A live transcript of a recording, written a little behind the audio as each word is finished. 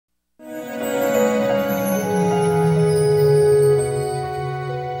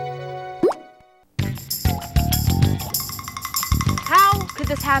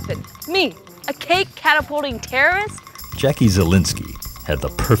happened? Me, a cake catapulting terrorist? Jackie Zielinski had the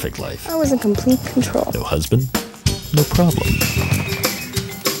perfect life. I was in complete control. No husband, no problem.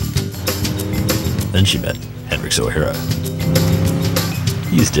 Then she met Hendrix O'Hara.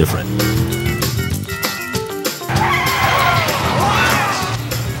 He's different.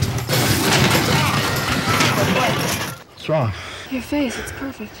 What's wrong? Your face, it's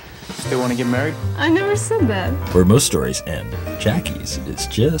perfect. They want to get married? I never said that. Where most stories end, Jackie's is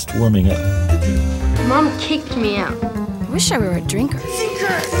just warming up. Mom kicked me out. I wish I were a drinker.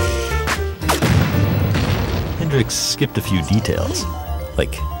 Hendrix skipped a few details,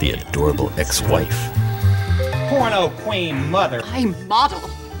 like the adorable ex-wife. Porno queen mother. I model.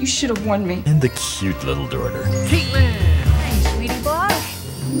 You should have warned me. And the cute little daughter. Caitlin! Hey, sweetie boy.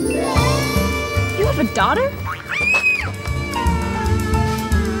 You have a daughter?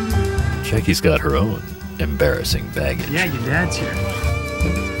 Jackie's got her own embarrassing baggage. Yeah, your dad's here.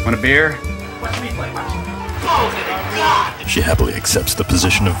 Want a beer? She happily accepts the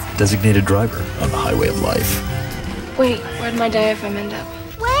position of designated driver on the highway of life. Wait, where'd my diaphragm end up?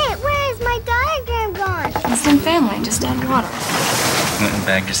 Wait, where's my diagram gone? Instant family, just add water. Went and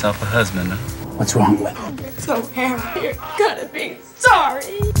bagged yourself a husband, huh? What's wrong with him? So happy, you're gonna be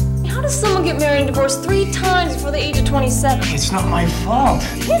sorry. How does someone get married and divorced 3 times before the age of 27? It's not my fault.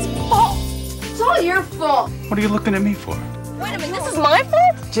 His fault. It's all your fault. What are you looking at me for? Wait a minute, this is my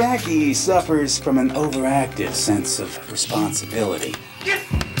fault? Jackie suffers from an overactive sense of responsibility.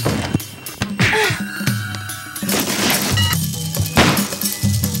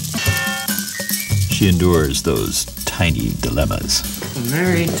 She endures those tiny dilemmas. I'm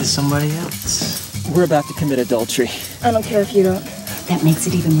married to somebody else. We're about to commit adultery. I don't care if you don't. That makes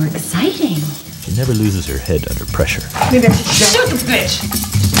it even more exciting. She never loses her head under pressure. Maybe I should shoot the bitch.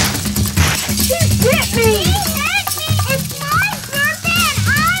 She hit me! It's my birthday and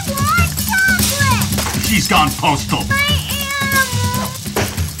I want chocolate! She's gone postal. My animal!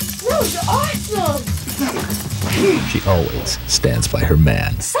 No, you're awesome. She always stands by her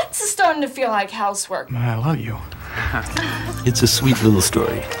man. Sex is starting to feel like housework. I love you. It's a sweet little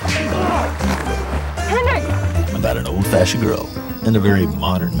story Hendrix! about an old-fashioned girl and a very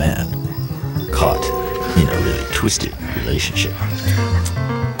modern man caught in a really twisted relationship.